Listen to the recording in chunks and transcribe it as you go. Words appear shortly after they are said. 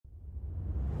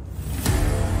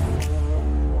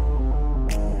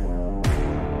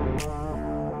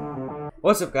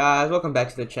What's up, guys? Welcome back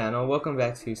to the channel. Welcome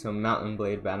back to some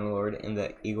mountandblade Bannerlord in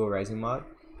the Eagle Rising mod.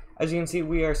 As you can see,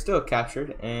 we are still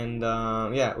captured, and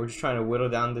yeah, we're just trying to whittle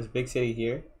down this big city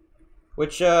here,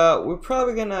 which we're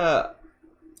probably gonna,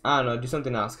 I don't know, do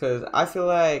something else, because I feel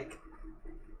like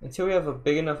until we have a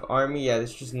big enough army, yeah, this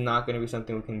is just not gonna be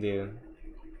something we can do.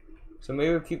 So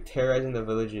maybe we'll keep terrorizing the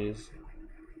villages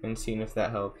and seeing if that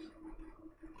helps.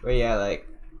 But yeah, like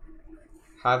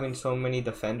having so many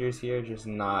defenders here just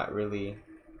not really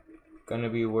gonna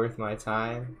be worth my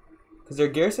time, because their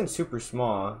garrison's super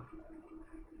small,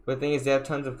 but the thing is they have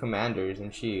tons of commanders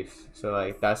and chiefs, so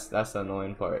like that's the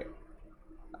annoying part.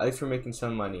 At least we're making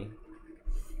some money.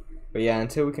 But yeah,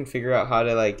 until we can figure out how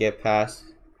to like get past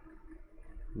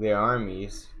their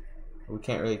armies, we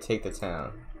can't really take the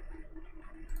town.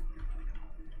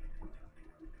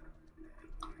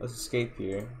 Let's escape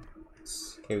here.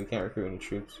 Okay, we can't recruit any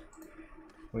troops.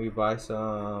 We buy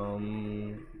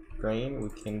some grain. We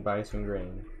can buy some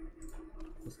grain.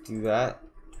 Let's do that.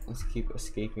 Let's keep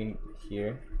escaping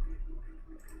here.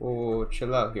 Oh,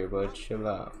 chill out here, bud. Chill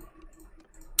out.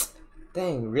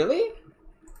 Dang, really?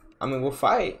 I mean, we'll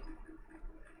fight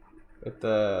with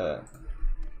the,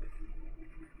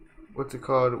 what's it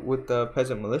called, with the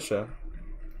peasant militia,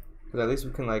 because at least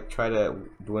we can like try to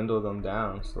dwindle them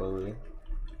down slowly.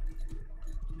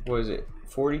 What is it?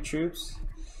 40 troops?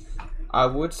 I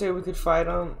would say we could fight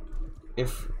them,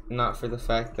 if not for the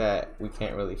fact that we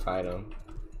can't really fight them.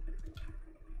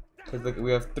 Cause look,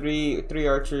 we have three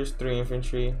archers, 3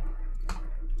 infantry,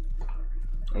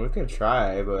 and we can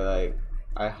try, but like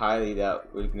I highly doubt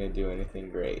we're gonna do anything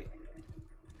great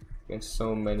against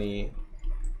so many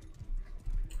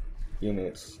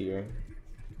units here.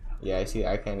 Yeah, I see.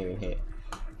 I can't even hit.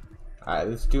 Alright,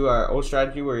 let's do our old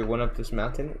strategy where we one up this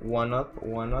mountain. One up,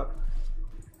 one up.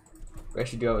 We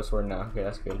actually do have a sword now. Okay,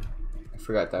 that's good. I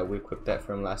forgot that we equipped that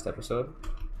from last episode.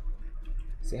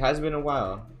 So it has been a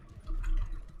while.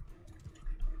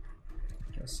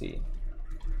 Let's see.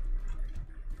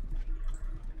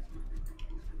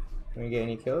 Can we get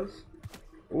any kills?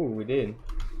 Ooh, we did.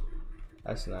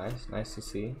 That's nice. Nice to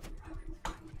see.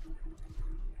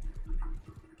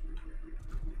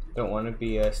 Don't want to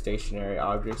be a stationary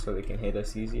object so they can hit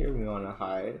us easier. We want to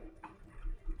hide.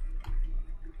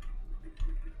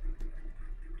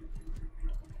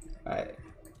 Alright.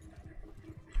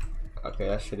 Okay,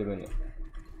 that should have been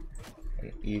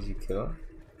an easy kill.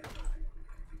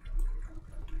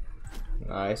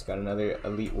 Nice, got another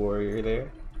elite warrior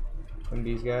there from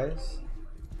these guys.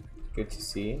 Good to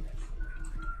see.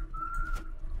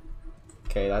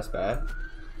 Okay, that's bad.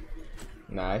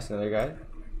 Nice, another guy.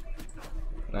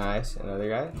 Nice, another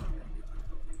guy.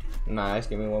 Nice,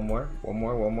 give me one more,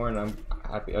 and I'm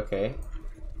happy. Okay,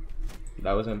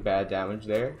 that wasn't bad damage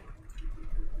there.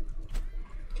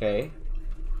 Okay,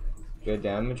 good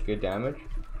damage, good damage.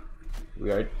 We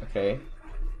are okay.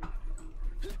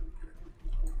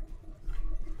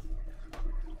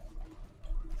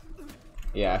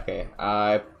 Yeah, okay.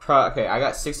 Okay, I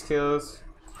got 6 kills,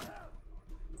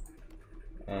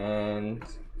 and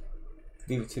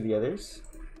leave it to the others.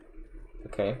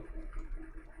 Okay.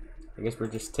 I guess we're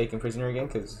just taking prisoner again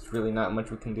because there's really not much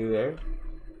we can do there.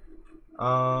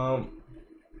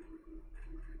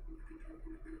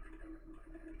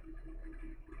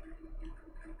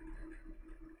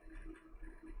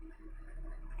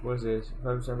 What is this?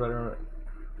 5% better.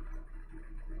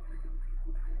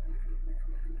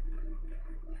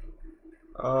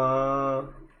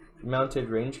 Mounted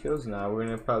range kills? Nah, we're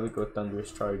gonna probably go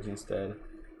thunderous charge instead.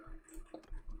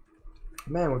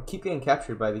 Man, we keep getting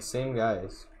captured by these same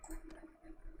guys.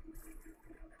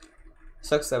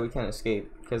 Sucks that we can't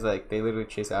escape because like they literally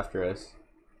chase after us.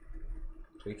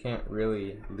 So we can't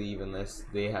really leave unless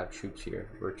they have troops here,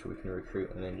 which we can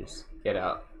recruit and then just get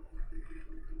out.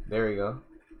 There we go.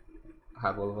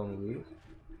 Have all of them leave.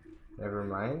 Never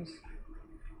mind.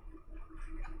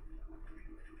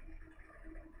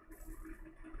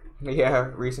 Yeah,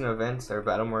 recent events, our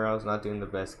battle morale is not doing the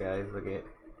best, guys. Look at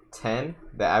 10.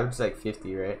 The average is like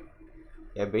 50, right?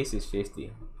 Yeah, base is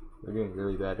 50. We're doing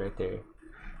really bad right there.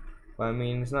 But I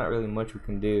mean, it's not really much we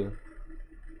can do,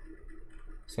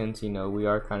 since, you know, we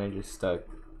are kind of just stuck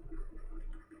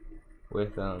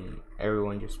with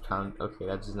everyone just pound. Okay,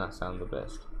 that does not sound the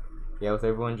best. Yeah, with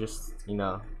everyone just, you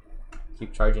know,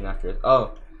 keep charging after us.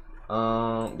 Oh,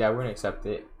 yeah, we're gonna accept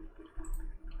it.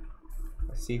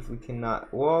 Let's see if we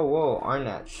cannot. Whoa,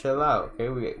 Arnat, chill out.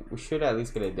 Okay, we should at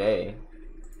least get a day.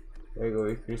 There we go.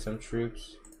 Recruit some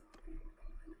troops.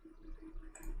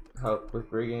 Help with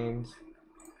brigands.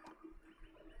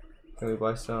 Can we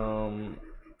buy some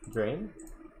grain?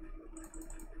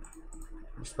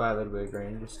 Just buy a little bit of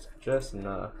grain, just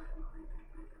enough.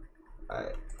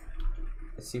 Alright.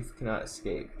 Let's see if we cannot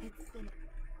escape.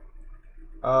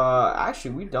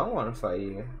 Actually, we don't want to fight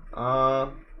you.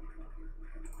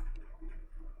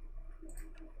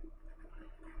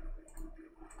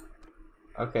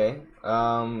 Okay.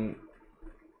 I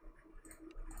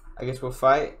guess we'll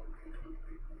fight.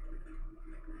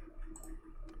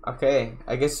 Okay.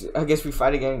 I guess we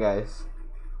fight again, guys.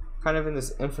 Kind of in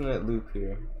this infinite loop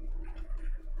here,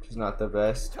 which is not the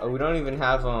best. Oh, we don't even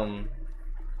have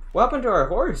what happened to our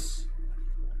horse?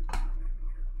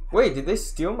 Wait, did they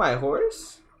steal my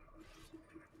horse?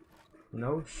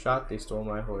 No shot, they stole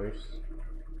my horse.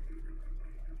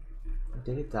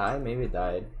 Did it die? Maybe it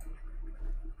died.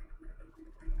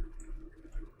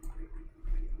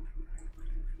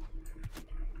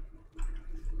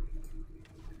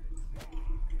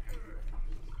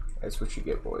 That's what you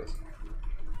get, boys.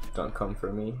 Don't come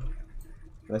for me.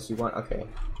 Unless you want, okay.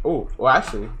 Oh, well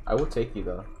actually, I will take you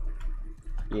though.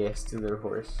 Yeah, steal their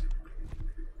horse.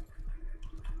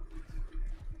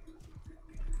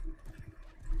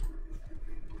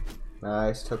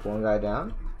 Nice, took one guy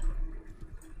down.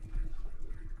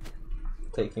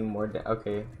 Taking more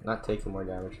okay, not taking more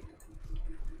damage.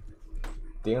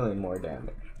 Dealing more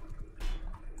damage.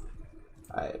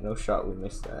 Alright, no shot, we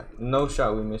missed that. No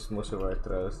shot, we missed most of our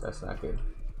throws. That's not good.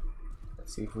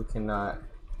 Let's see if we cannot.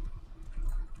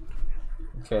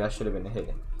 Okay, that should have been a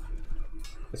hit.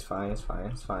 It's fine, it's fine,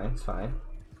 it's fine, it's fine.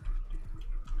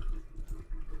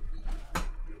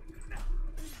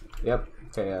 Yep,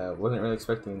 okay, wasn't really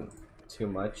expecting too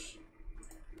much.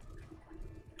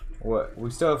 What? We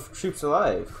still have troops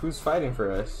alive. Who's fighting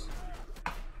for us?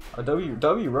 Oh,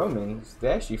 W Romans. They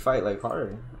actually fight like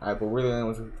hard. Alright, but we're the only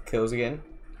ones with kills again.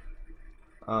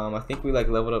 I think we like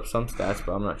leveled up some stats,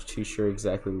 but I'm not too sure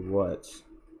exactly what.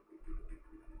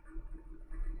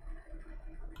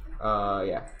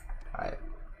 Yeah. Alright.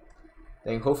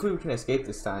 Then hopefully we can escape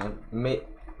this time.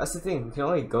 That's the thing. We can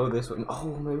only go this way.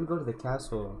 Oh, maybe we go to the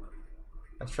castle.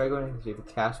 Let's try going to the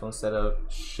castle instead of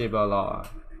Shibala.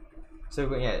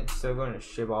 So instead of going to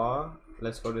Shibala,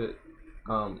 let's go to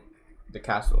the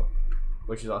castle,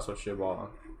 which is also Shibala.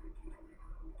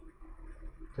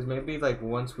 Because maybe like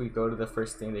once we go to the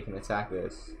first thing, they can attack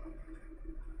us.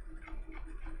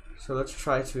 So let's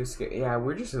try to escape. Yeah,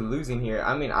 we're just losing here.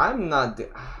 I mean, I'm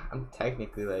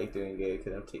technically like doing good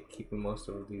because I'm keeping most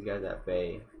of these guys at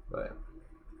bay, but.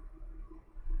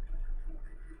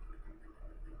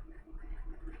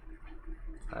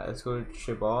 Alright, let's go to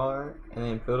Shibar and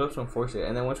then build up some forces.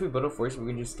 And then once we build up forces, we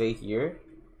can just stay here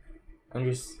and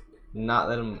just not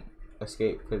let them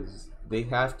escape because they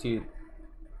have to.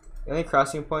 The only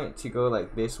crossing point to go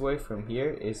like this way from here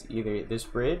is either this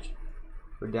bridge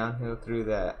or downhill through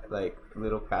that like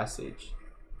little passage.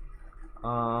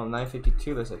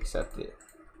 952. Let's accept it.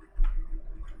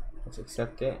 Let's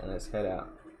accept it and let's head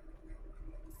out.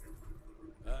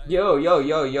 Yo, yo,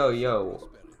 yo, yo, yo.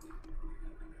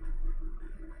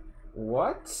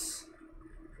 What?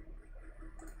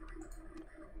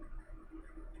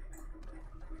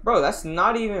 Bro, that's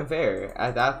not even fair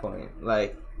at that point.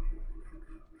 Like,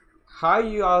 how are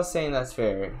you all saying that's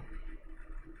fair?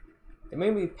 They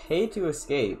made me pay to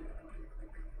escape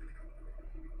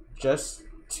just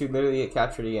to literally get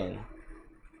captured again.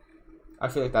 I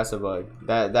feel like that's a bug.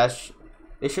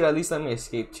 They should at least let me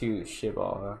escape to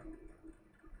Shibal.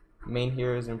 Main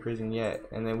heroes in prison yet,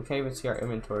 and then we can't even see our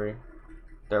inventory.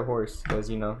 Their horse, because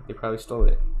you know they probably stole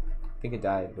it. I think it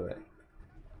died, but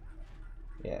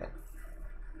yeah.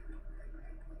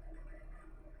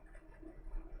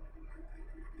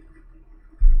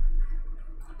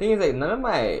 Thing is, like, none of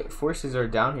my forces are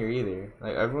down here either.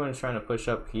 Like, everyone's trying to push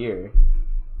up here.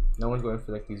 No one's going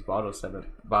for like these bottom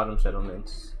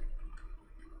settlements.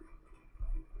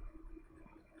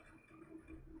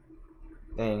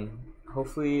 Dang.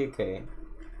 Hopefully, okay.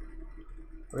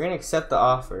 We're gonna accept the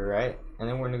offer, right? And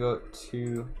then we're gonna go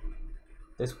to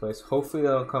this place. Hopefully they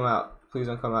don't come out. Please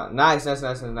don't come out. Nice, nice,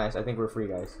 nice, nice. I think we're free,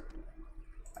 guys.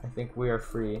 I think we are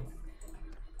free.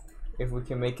 If we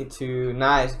can make it to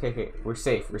nice. Okay, okay. We're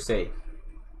safe. We're safe.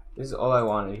 This is all I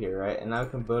wanted here, right? And now we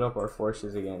can build up our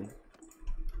forces again.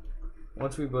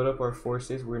 Once we build up our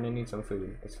forces, we're gonna need some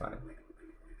food. It's fine.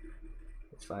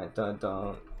 It's fine.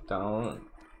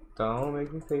 Don't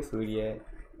make me pay food yet.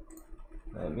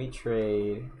 Let me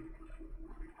trade.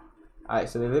 Alright,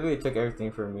 so they literally took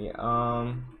everything from me.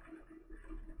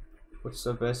 What's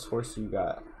the best horse you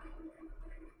got?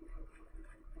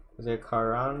 Is there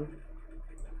Karan?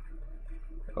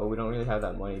 Oh, we don't really have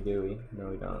that money, do we? No,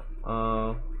 we don't.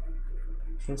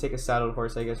 Just gonna take a saddled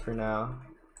horse, I guess, for now.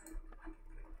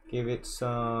 Give it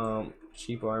some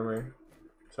cheap armor.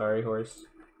 Sorry, horse.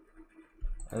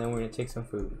 And then we're gonna take some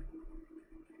food.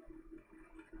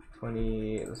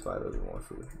 20. Let's buy a little bit more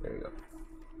food. There we go.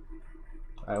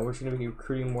 Alright, we're gonna be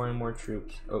recruiting more and more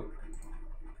troops. Oh.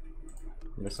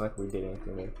 It's not like we did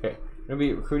anything there. Okay. We're gonna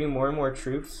be recruiting more and more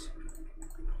troops.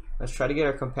 Let's try to get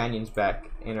our companions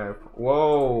back in our.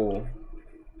 Whoa!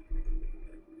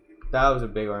 That was a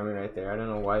big army right there. I don't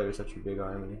know why there was such a big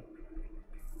army.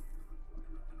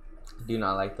 I do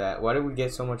not like that. Why did we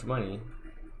get so much money?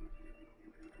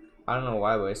 I don't know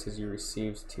why, but it says you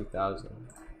received 2,000.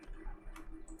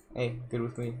 Hey, good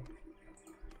with me.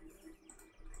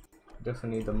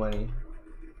 Definitely need the money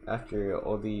after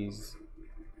all these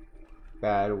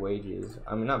bad wages.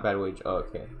 I mean, not bad wage. Oh,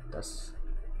 okay, that's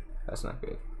not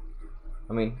good.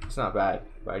 I mean, it's not bad,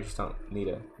 but I just don't need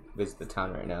to visit the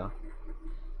town right now.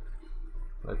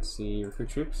 Let's see, recruit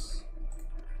troops.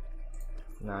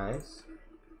 Nice.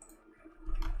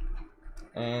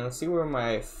 And let's see where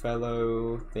my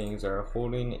fellow things are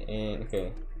holding in.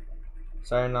 Okay,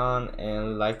 Cyrenon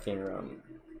and Lycanrum.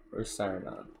 Where's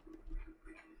Cyrenon?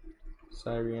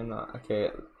 Cyrenon.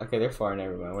 Okay, they're far.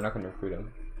 Never mind. We're not gonna recruit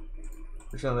them.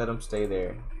 We're just gonna let them stay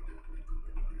there.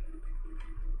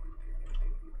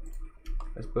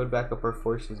 Let's build back up our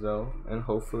forces though, and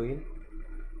hopefully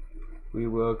we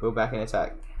will go back and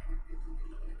attack.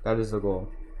 That is the goal,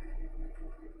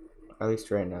 at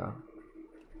least right now.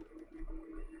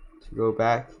 To go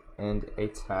back and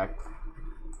attack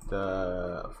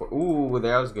the. Ooh,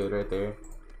 that was good right there.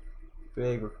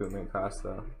 Big recruitment cost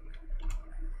though.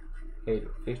 Hey,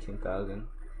 15,000.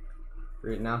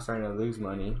 We're now starting to lose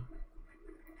money,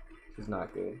 which is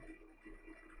not good.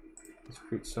 Let's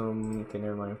recruit some. Okay,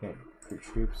 never mind. We can't recruit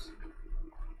troops.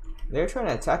 They're trying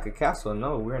to attack a castle.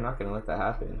 No, we're not gonna let that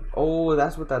happen. Oh,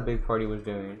 that's what that big party was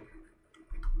doing.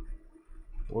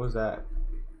 What was that?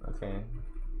 Okay.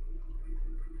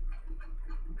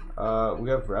 We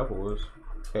have rebels.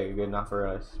 Okay, good enough for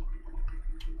us.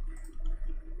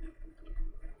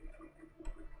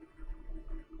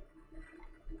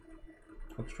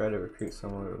 Let's try to recruit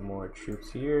some more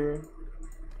troops here.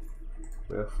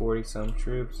 We have 40 some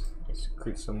troops. Let's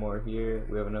recruit some more here.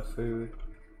 We have enough food.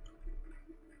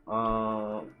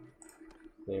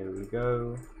 There we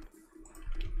go.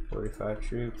 45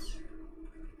 troops.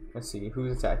 Let's see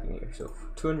who's attacking here. So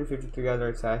 253 guys are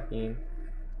attacking.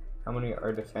 How many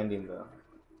are defending though?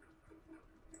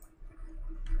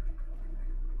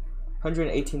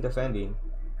 118 defending.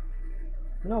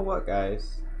 You know what,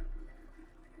 guys?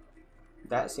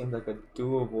 That seems like a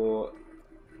doable.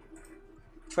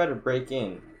 Try to break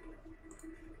in.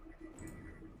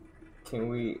 Can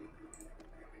we?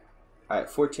 Alright,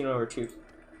 14 over troops.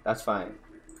 That's fine.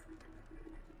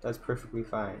 That's perfectly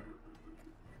fine.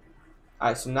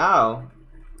 Alright, so now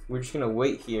we're just gonna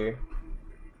wait here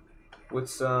with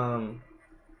some.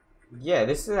 Yeah,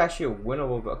 this is actually a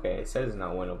winnable. Okay, it says it's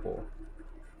not winnable,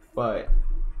 but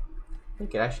I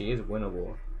think it actually is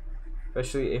winnable,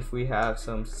 especially if we have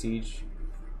some siege.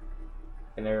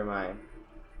 And never mind.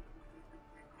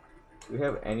 Do we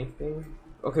have anything?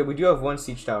 Okay, we do have one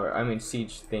siege tower. I mean,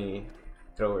 siege thingy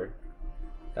thrower.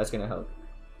 That's gonna help.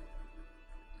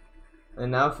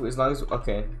 And now, as long as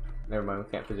okay, never mind.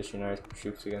 We can't position our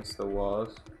troops against the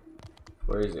walls.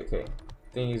 Where is it? Okay,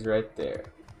 thingy's right there.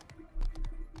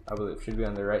 I believe it should be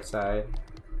on the right side.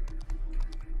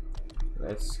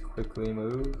 Let's quickly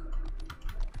move.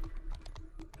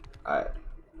 Alright.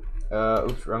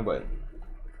 Oops, wrong button.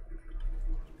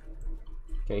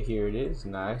 Okay, here it is.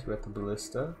 Nice. We got the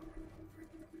ballista.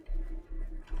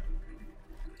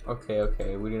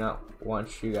 Okay, we do not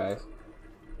want you guys.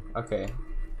 Okay.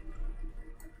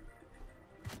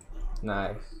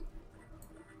 Nice.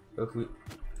 So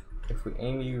if we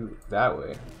aim you that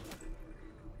way,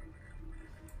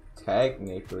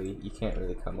 technically you can't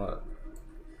really come up.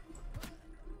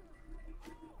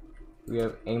 We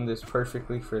have aimed this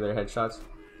perfectly for their headshots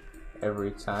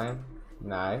every time.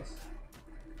 Nice.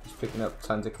 Just picking up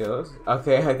tons of kills.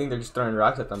 Okay, I think they're just throwing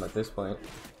rocks at them at this point.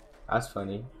 That's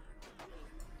funny.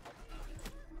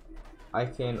 I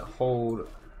can hold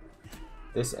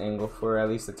this angle for at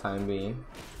least the time being.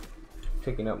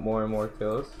 Picking up more and more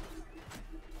kills.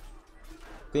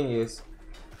 Thing is,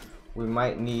 we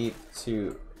might need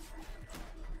to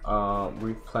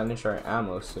replenish our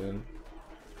ammo soon,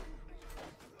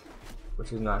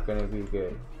 which is not going to be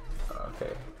good.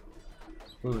 Okay,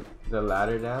 let's move the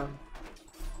ladder down.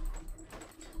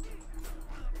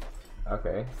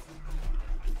 Okay,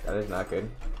 that is not good.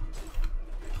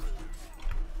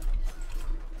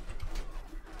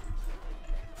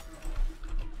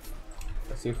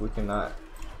 Let's see if we cannot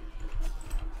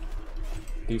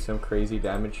do some crazy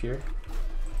damage here.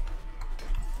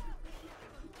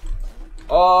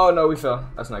 Oh no, we fell.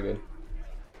 That's not good.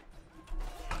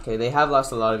 Okay, they have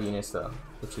lost a lot of units though,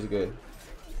 which is good.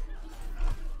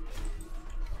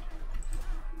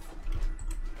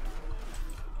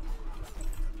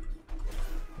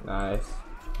 Nice.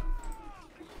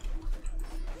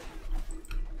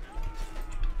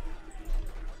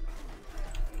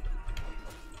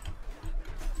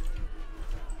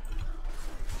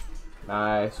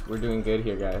 Nice. We're doing good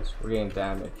here, guys. We're getting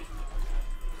damage.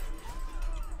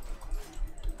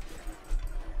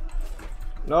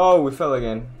 No, we fell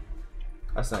again.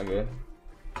 That's not good.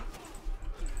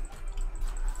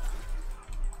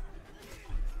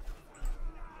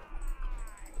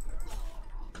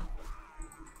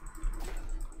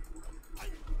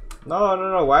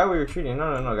 No. Why are we retreating?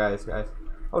 No, guys.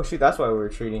 Oh, shoot. That's why we're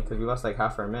retreating. Because we lost like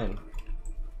half our men.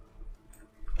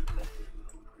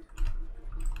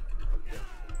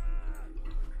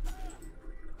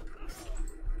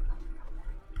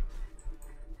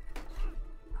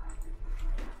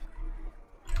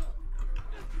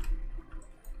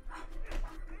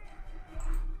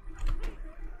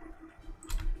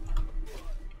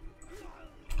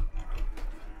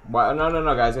 Why?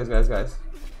 No, guys.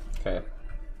 Okay.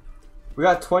 We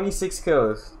got 26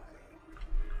 kills.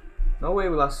 No way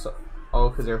we lost. Oh,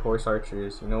 because they're horse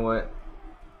archers. You know what?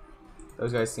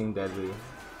 Those guys seem deadly.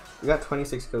 We got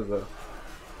 26 kills though.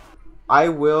 I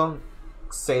will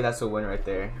say that's a win right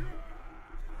there.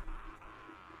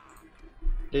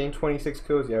 Getting 26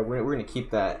 kills, yeah, we're gonna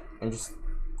keep that and just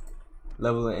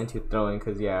level it into throwing,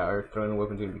 because yeah, our throwing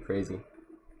weapon's gonna be crazy.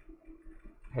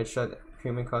 Headshot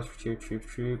premium cost for tier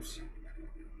troops.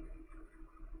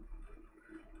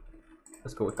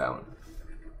 Let's go with that one.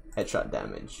 Headshot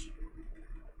damage.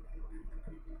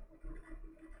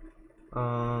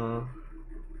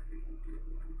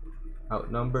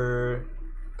 Outnumber.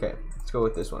 Okay, let's go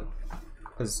with this one,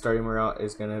 because starting morale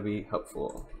is gonna be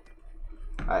helpful.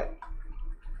 Alright,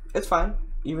 it's fine,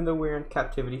 even though we're in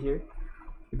captivity here.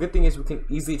 The good thing is we can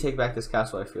easily take back this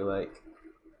castle, I feel like.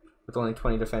 With only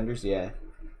 20 defenders, yeah.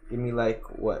 Give me like,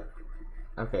 what?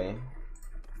 Okay.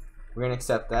 We're gonna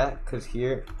accept that, because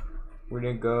here, we're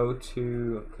gonna go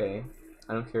to, okay.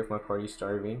 I don't care if my party's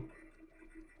starving.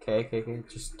 Okay.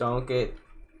 Just don't get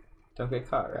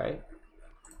caught, right?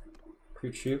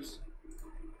 Recruit troops.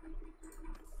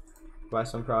 Buy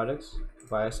some products.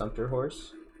 Buy a sumpter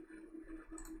horse.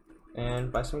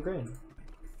 And buy some grain.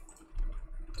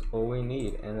 That's all we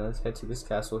need. And then let's head to this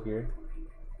castle here.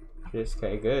 Just,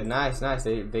 okay, good. Nice.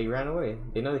 They ran away.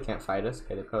 They know they can't fight us.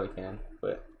 Okay, they probably can,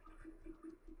 but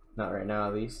not right now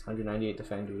at least. 198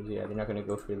 defenders. Yeah, they're not gonna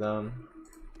go for them.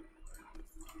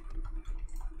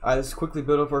 Let's quickly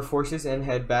build up our forces and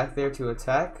head back there to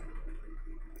attack.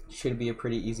 Should be a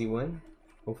pretty easy win,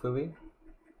 hopefully.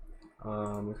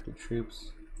 Recruit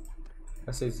troops.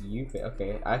 That says UK.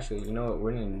 Okay, actually, you know what?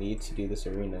 We're gonna need to do this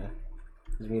arena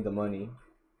because we need the money.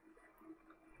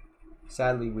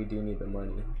 Sadly, we do need the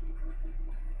money.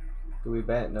 Do we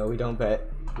bet? No, we don't bet.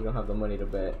 We don't have the money to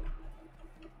bet.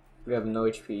 We have no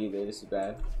HP either. This is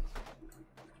bad.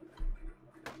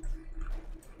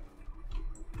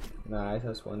 Nice,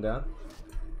 that's one down.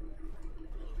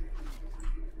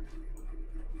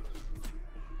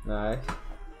 Nice.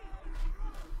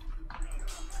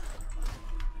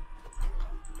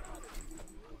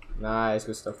 Nice,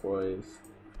 good stuff, boys.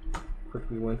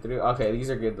 Quickly went through. Okay, these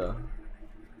are good though.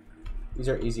 These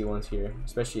are easy ones here,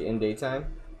 especially in daytime.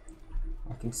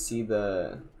 I can see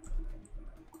the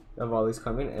volleys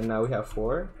coming, and now we have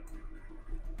 4.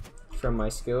 From my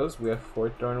skills, we have 4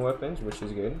 throwing weapons, which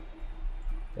is good.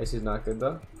 This is not good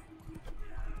though.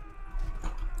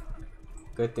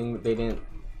 Good thing they didn't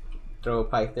throw a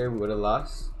pike there, we would have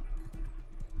lost.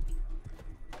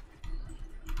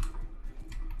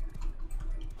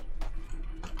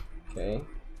 Okay.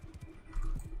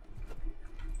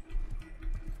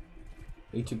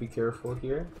 Need to be careful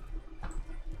here.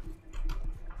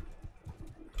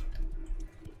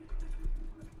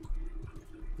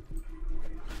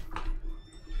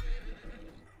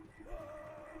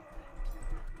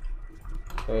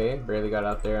 Okay, barely got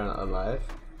out there alive.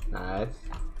 Nice.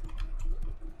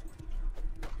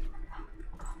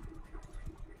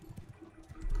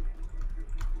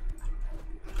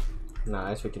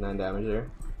 Nice, 59 damage there.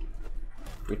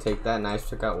 We take that. Nice,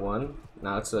 took out 1.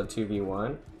 Now it's a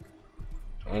 2v1.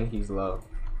 And he's low.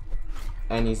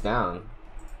 And he's down.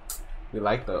 We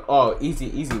like the... Oh,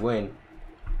 easy win.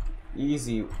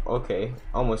 Easy. Okay,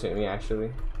 almost hit me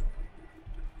actually.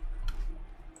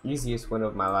 Easiest win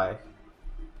of my life.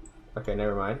 Okay,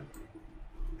 never mind.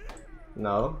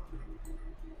 No.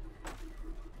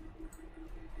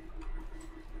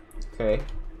 Okay.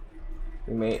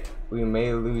 We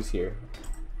may lose here.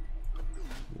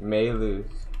 May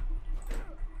lose.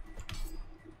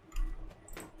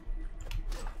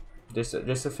 Just a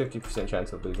 50%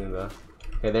 chance of losing though.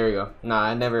 Okay, there we go. Nah,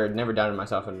 I never doubted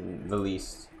myself in the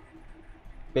least.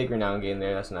 Big renown gain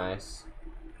there. That's nice.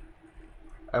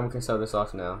 And we can sell this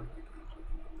off now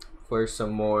for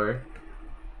some more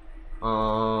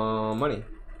money.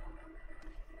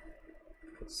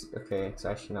 Okay, it's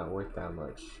actually not worth that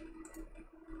much.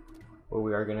 But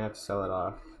we are gonna have to sell it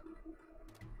off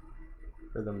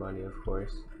for the money, of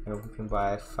course. And we can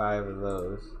buy 5 of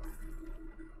those.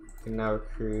 We can now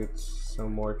recruit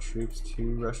some more troops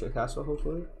to rush the castle,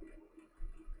 hopefully.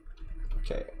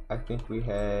 Okay, I think we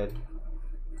head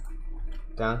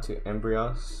down to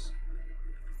Embryos.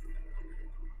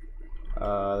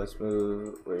 Let's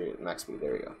move. Where max speed?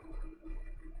 There we go.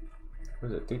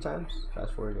 Was it 3 times?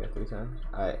 Fast forward, yeah, 3 times.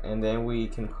 Alright, and then we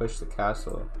can push the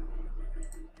castle.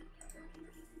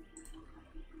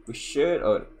 We should.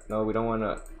 Oh no, we don't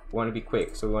want to be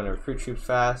quick. So we want to recruit troops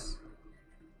fast,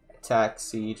 attack,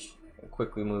 siege, and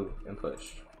quickly move and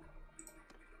push.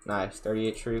 Nice,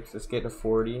 38 troops. Let's get to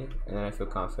 40, and then I feel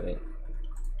confident.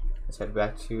 Let's head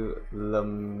back to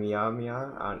Lamia.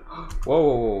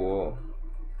 Whoa.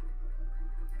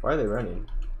 Why are they running?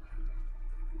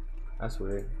 That's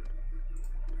weird.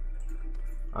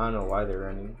 I don't know why they're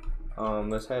running.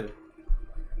 Let's head.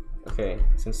 Okay,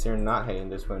 since they're not heading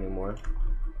this way anymore.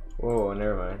 Whoa,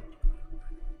 never mind.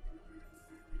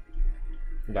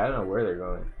 I don't know where they're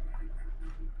going.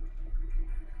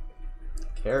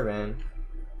 Caravan.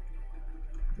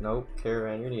 Nope,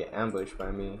 caravan. You're gonna get ambushed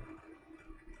by me.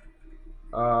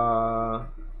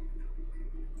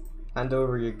 Hand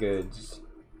over your goods.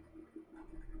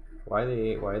 Why are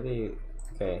they?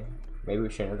 Okay, maybe we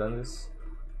shouldn't have done this.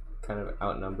 Kind of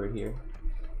outnumbered here.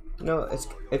 No,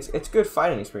 it's good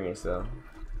fighting experience though.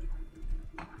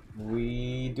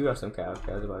 We do have some cows.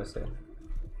 I was about to say.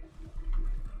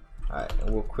 Alright, and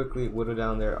we'll quickly whittle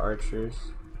down their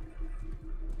archers.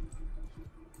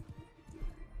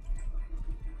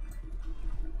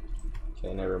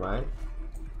 Okay, never mind.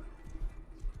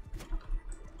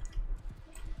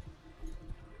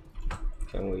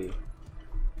 Can we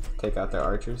take out their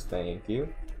archers? Thank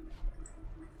you.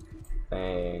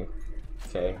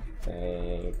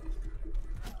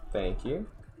 Thank you.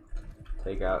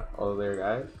 Take out all their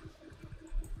guys.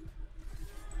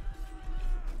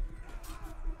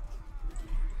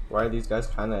 Why are these guys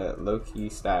kind of low-key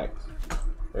stacked?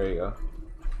 There you go.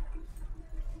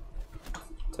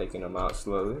 Taking them out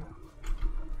slowly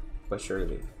but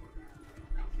surely.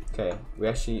 Okay, we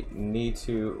actually need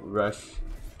to rush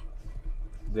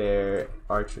their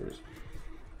archers.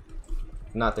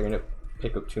 If not, they're gonna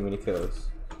pick up too many kills.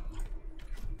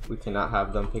 We cannot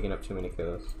have them picking up too many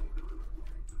kills.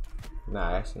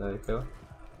 Nice, another kill.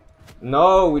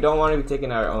 No, we don't want to be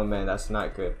taking our own man. That's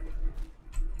not good.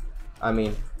 I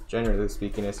mean, generally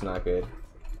speaking, it's not good.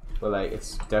 But like,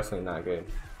 it's definitely not good.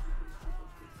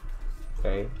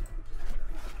 Okay.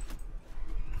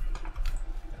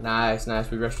 Nice.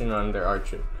 We rushed in on their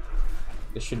archer.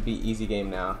 This should be easy game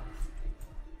now.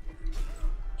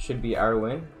 Should be our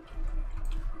win.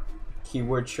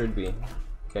 Keyword should be.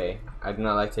 Okay, I do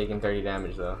not like taking 30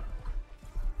 damage though.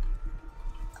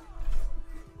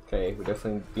 Okay, we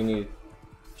definitely do need to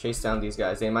chase down these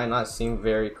guys. They might not seem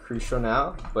very crucial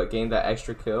now, but getting that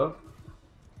extra kill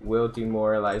will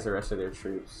demoralize the rest of their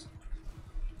troops.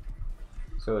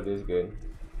 So it is good.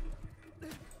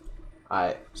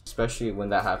 Especially when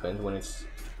that happens, when it's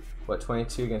what,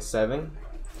 22 against 7.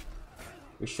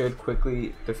 We should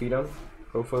quickly defeat them,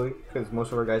 hopefully, because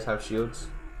most of our guys have shields.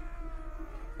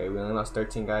 Okay, we only lost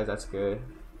 13 guys, that's good.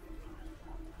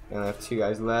 We only have 2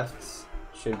 guys left.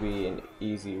 Should be an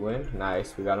easy win.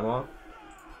 Nice, we got them all.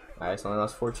 Nice, only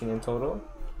lost 14 in total.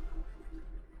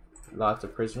 Lots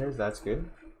of prisoners, that's good.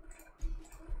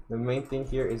 The main thing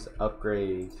here is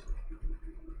upgrades.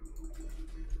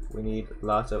 We need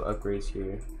lots of upgrades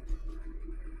here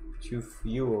to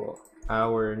fuel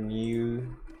our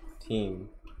new team.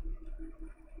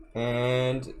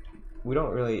 And we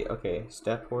don't really, okay,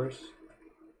 step horse.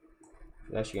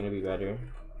 It's actually gonna be better.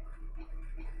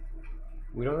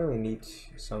 We don't really need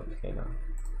some, okay, no.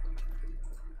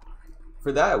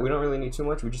 For that, we don't really need too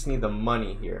much. We just need the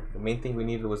money here. The main thing we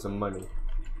needed was the money.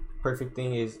 Perfect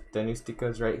thing is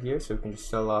Danusticas right here, so we can just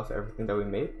sell off everything that we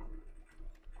made.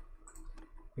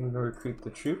 We can recruit the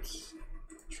troops,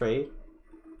 trade,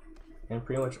 and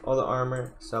pretty much all the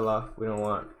armor, sell off. We don't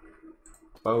want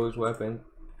bows, weapons,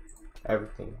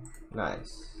 everything.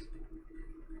 Nice.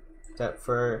 Step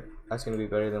fur, that's gonna be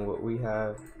better than what we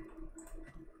have.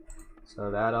 Sell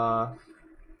that off.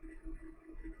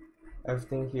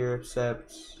 Everything here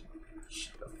except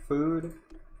food.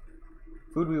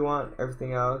 Food we want,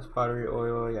 everything else, pottery,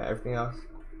 oil, yeah, everything else.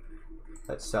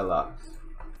 Let's sell off.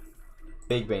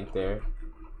 Big bank there.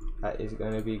 That is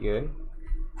gonna be good.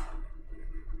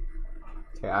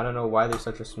 Okay, I don't know why there's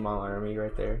such a small army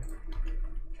right there.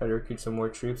 Try to recruit some more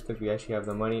troops because we actually have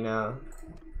the money now.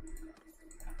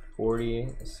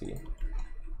 40. Let's see.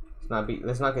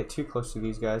 Let's not get too close to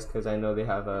these guys because I know they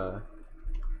have a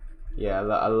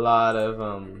lot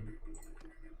of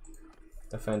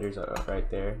defenders right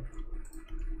there.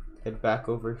 Head back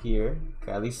over here.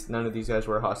 Okay, at least none of these guys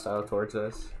were hostile towards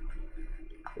us.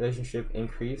 Relationship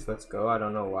increase. Let's go. I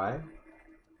don't know why.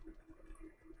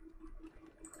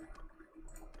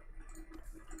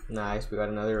 Nice. We got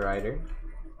another rider.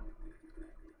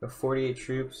 We have 48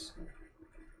 troops.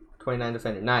 29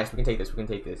 defender. Nice. We can take this. We can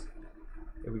take this.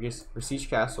 If we just besiege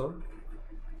castle,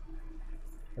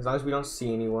 as long as we don't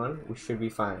see anyone, we should be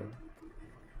fine.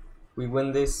 We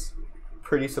win this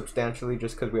pretty substantially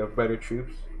just because we have better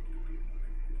troops.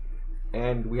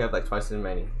 And we have like twice as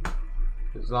many.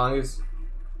 As long as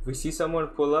if we see someone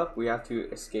pull up, we have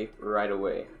to escape right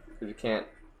away. Because we can't.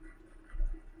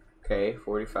 Okay,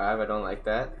 45. I don't like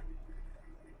that.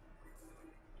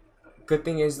 Good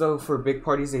thing is though, for big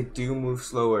parties they do move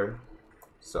slower.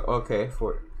 So okay,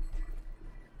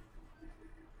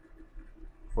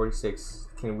 46.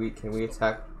 Can we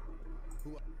attack?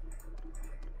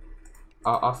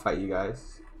 I'll fight you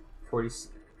guys. 40.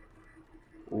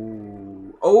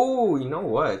 Ooh. Oh, you know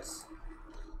what?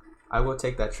 I will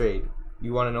take that trade.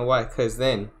 You want to know why? Because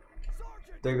then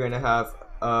they're gonna have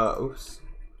oops.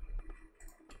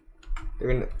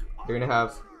 They're gonna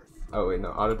have. Oh wait, no,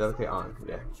 auto delegate on.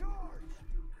 Yeah.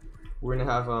 We're gonna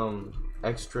have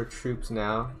extra troops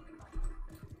now.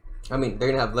 I mean,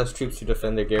 they're gonna have less troops to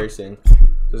defend their garrison.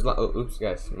 Oh, oops,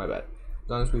 guys, my bad. As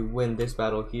long as we win this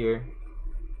battle here,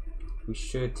 we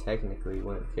should technically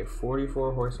win. Okay,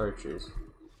 44 horse archers.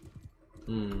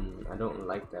 I don't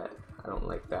like that. I don't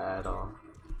like that at all.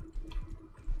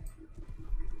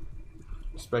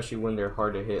 Especially when they're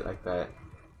hard to hit like that.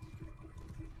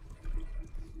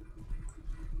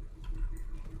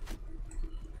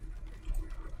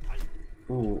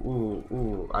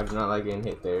 Ooh. I do not like getting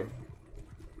hit there.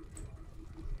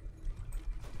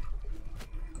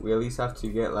 We at least have to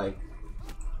get like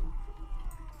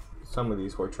some of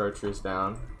these horse archers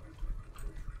down,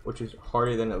 which is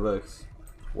harder than it looks.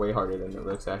 Way harder than it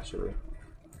looks actually.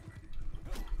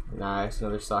 Nice,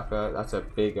 another Sokka. That's a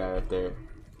big guy right there.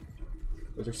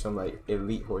 Those are some like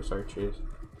elite horse archers.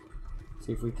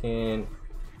 See if we can.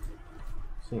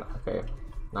 Okay,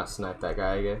 not snipe that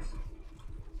guy, I guess.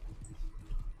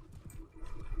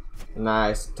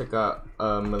 Nice, took out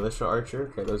a militia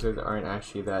archer. Okay, those aren't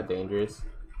actually that dangerous.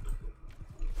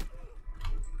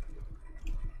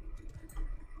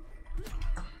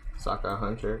 Sokka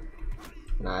hunter.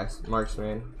 Nice,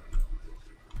 marksman.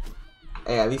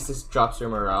 Hey, at least this drops their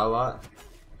morale a lot.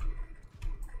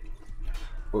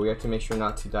 But we have to make sure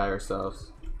not to die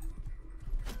ourselves.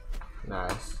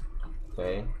 Nice.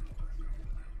 Okay.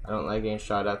 I don't like getting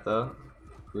shot at though.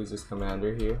 Who's this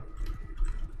commander here?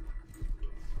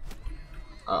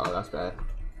 Uh oh, that's bad.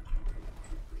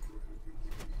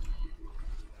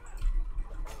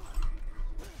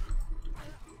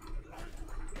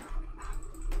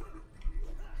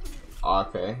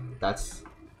 Okay, that's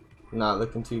not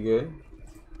looking too good.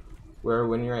 We're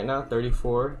winning right now,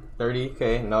 34, 30.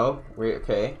 Okay, no, we're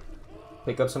okay.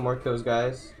 Pick up some more kills,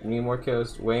 guys. We need more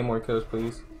kills, way more kills,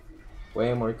 please.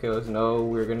 Way more kills. No,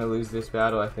 we're gonna lose this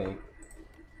battle, I think.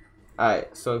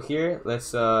 Alright, so here,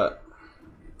 let's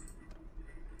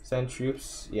send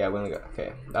troops. Yeah, we only got,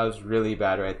 okay. That was really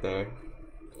bad right there.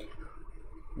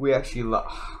 We actually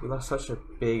lost such a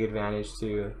big advantage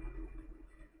too.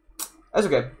 That's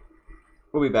okay.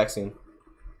 We'll be back soon.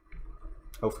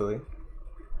 Hopefully.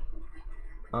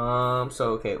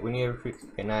 So okay, we need to recruit.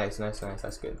 Okay, nice.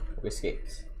 That's good. We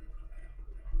escaped.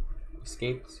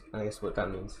 Escaped? I guess what that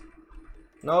means.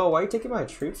 No, why are you taking my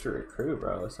troops to recruit,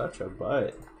 bro? Such a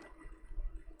butt.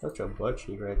 Such a butt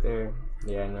cheek right there.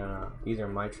 Yeah, no. These are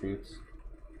my troops.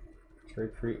 To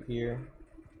recruit here.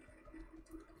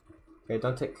 Okay,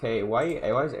 don't take. Okay, why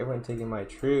is everyone taking my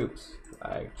troops?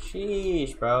 Like,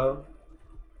 sheesh, bro.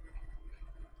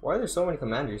 Why are there so many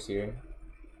commanders here?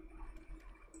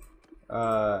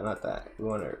 Not that. We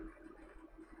want to.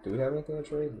 Do we have anything to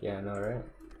trade? Yeah, no, right?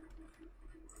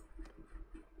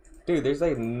 Dude, there's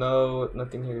like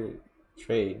nothing here to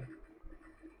trade.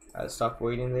 Stop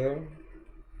waiting there.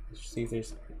 Let's see if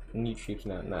there's new troops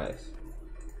now. Nice.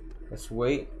 Let's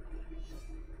wait.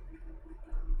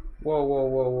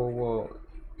 Whoa.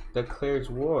 Declares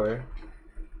war.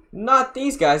 Not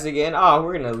these guys again. Oh,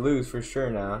 we're gonna lose for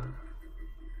sure now.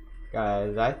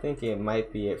 Guys, I think it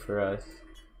might be it for us.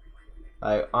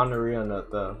 Like, on the real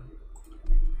note though,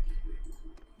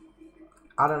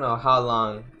 I don't know how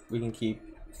long we can keep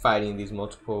fighting these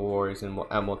multiple wars and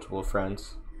at multiple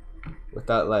fronts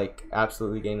without like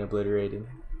absolutely getting obliterated.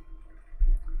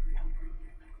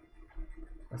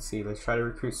 Let's see, let's try to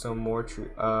recruit some more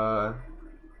troops.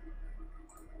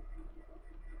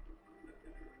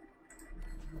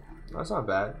 That's not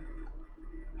bad.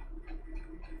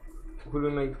 Who do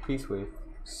we make peace with?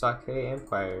 Sake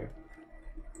Empire.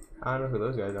 I don't know who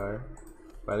those guys are,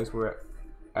 but at least we're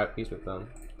at peace with them.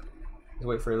 Let's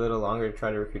wait for a little longer to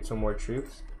try to recruit some more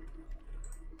troops.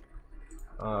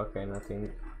 Oh, okay,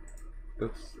 nothing.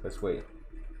 Oops, let's wait.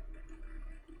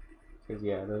 Cause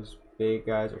yeah, those big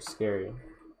guys are scary.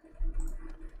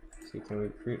 See, can we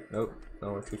recruit? Nope,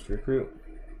 no more troops to recruit.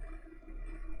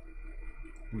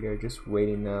 We are just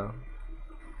waiting now.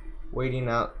 Waiting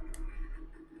out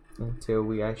until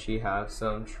we actually have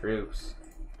some troops.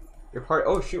 Your party,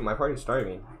 oh shoot, my party's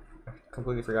starving. I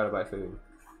completely forgot to buy food.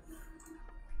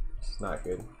 It's not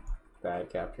good. Bad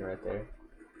captain right there.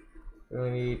 We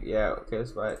only need, yeah, okay,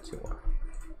 let's buy 2 more.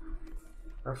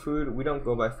 Our food, we don't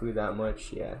go by food that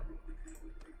much, yeah.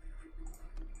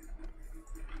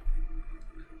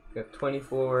 We got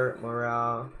 24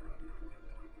 morale.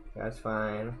 That's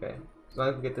fine, okay. As long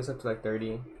as we get this up to like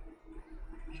 30,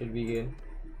 should be good.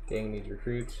 Gang needs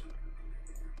recruits.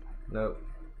 Nope.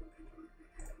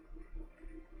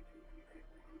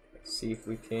 Let's see if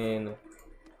we can.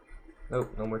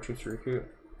 Nope, no more troops to recruit.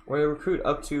 We're gonna recruit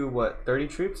up to what, 30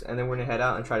 troops, and then we're gonna head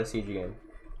out and try to siege again.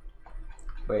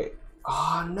 Wait.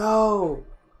 Oh no!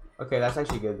 Okay, that's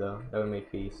actually good though. That would make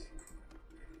peace.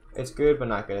 It's good, but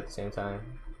not good at the same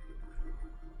time.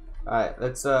 Alright,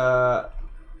 let's go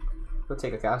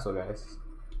take a castle, guys.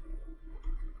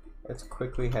 Let's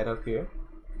quickly head up here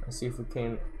and see if we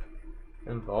can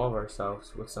involve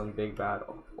ourselves with some big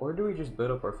battle. Or do we just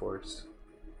build up our force?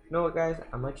 You know what, guys?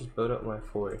 I might just build up my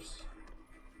force.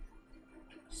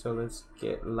 So let's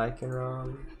get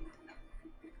Lycanron.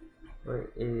 Where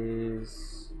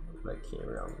is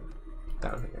Lycanron?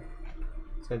 Down here.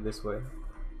 Let's head this way.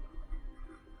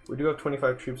 We do have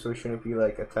 25 troops, so we shouldn't be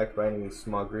like attacked by any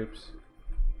small groups.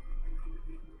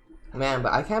 Man,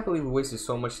 but I can't believe we wasted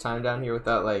so much time down here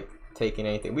without like taking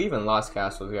anything. We even lost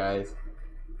castles, guys.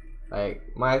 Like,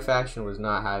 my faction was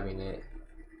not having it.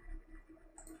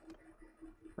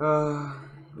 Do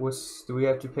we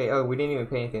have to pay? Oh, we didn't even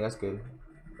pay anything. That's good.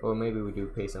 Or maybe we do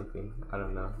pay something. I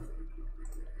don't know.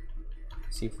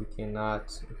 See if we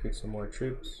cannot recruit some more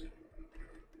troops.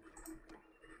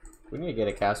 We need to get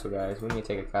a castle, guys. We need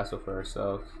to take a castle for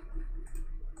ourselves.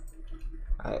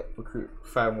 I recruit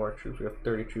 5 more troops. We have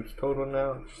 30 troops total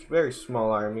now. Just a very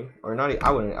small army, or not.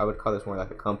 I would call this more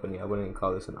like a company. I wouldn't even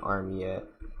call this an army yet.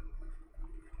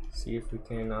 See if we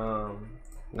can.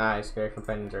 Nice. Fair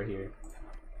companions are here.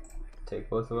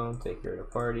 Take both of them. Take care of the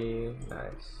party.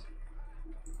 Nice.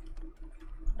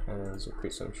 And let's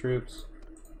recruit some troops.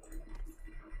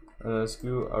 And let's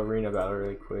do arena battle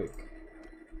really quick.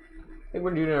 I think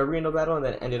we're doing an arena battle and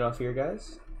then end it off here,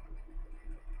 guys.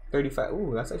 35.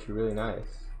 Ooh, that's actually really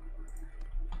nice.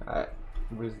 Alright,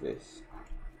 what is this?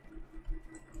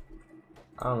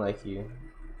 I don't like you.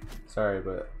 Sorry,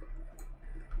 but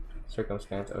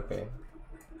circumstance. Okay.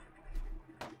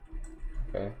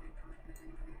 Okay.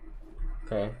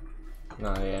 Okay.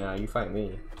 No, yeah, no, you fight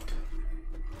me.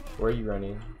 Where are you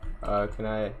running?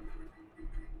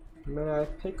 May I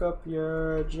pick up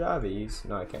your Javies?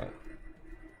 No, I can't.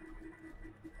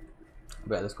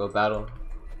 But let's go battle.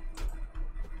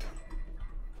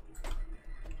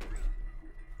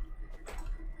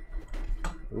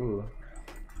 Ooh.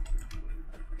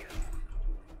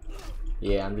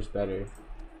 Yeah, I'm just better.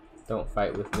 Don't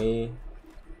fight with me.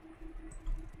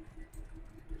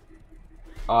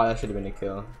 Oh, that should have been a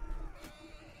kill.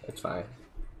 It's fine.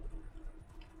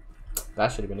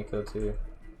 That should have been a kill too.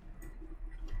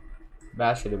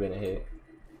 That should have been a hit.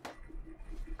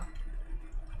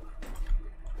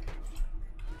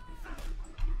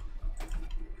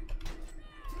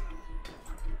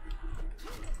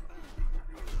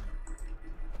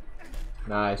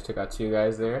 Nice, took out 2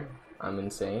 guys there. I'm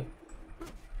insane.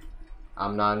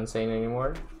 I'm not insane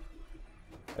anymore.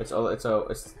 It's the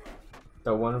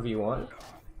 1v1.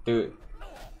 Dude,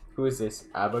 who is this?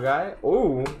 Abba guy?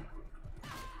 Ooh.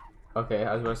 Okay,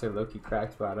 I was about to say Loki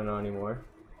cracked, but I don't know anymore.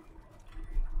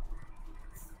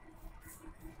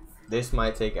 This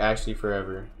might take actually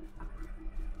forever.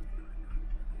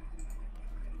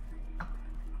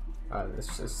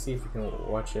 Let's just see if we can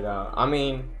watch it out. I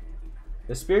mean,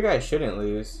 the spear guy shouldn't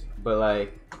lose, but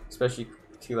like, especially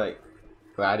to like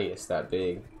Gladius that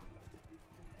big.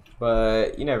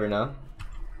 But you never know.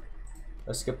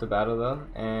 Let's skip the battle though.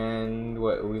 And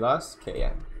what, we lost? Okay,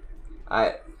 yeah.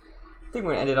 I think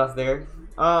we're gonna end it off there.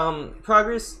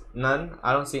 Progress, none.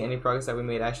 I don't see any progress that we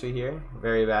made actually here.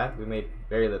 Very bad. We made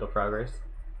very little progress.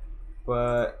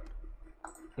 But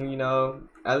you know,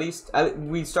 at least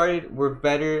we're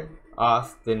better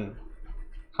off than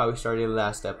how we started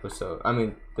last episode. I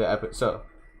mean, the episode. So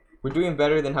we're doing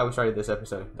better than how we started this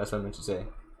episode. That's what I meant to say.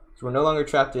 So we're no longer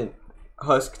trapped in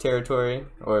Husk territory,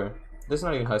 or this is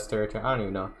not even Husk territory. I don't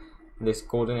even know. This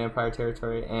Golden Empire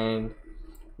territory, and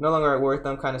no longer at Worth.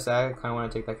 I'm kind of sad. I kind of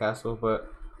want to take that castle,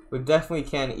 but we definitely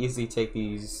can easily take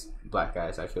these black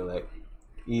guys. I feel like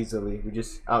easily. We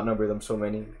just outnumber them so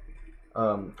many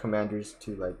commanders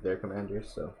to like their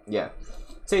commanders. So yeah,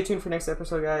 stay tuned for next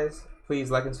episode, guys.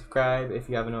 Please like and subscribe if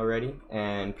you haven't already,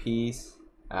 and peace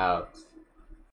out.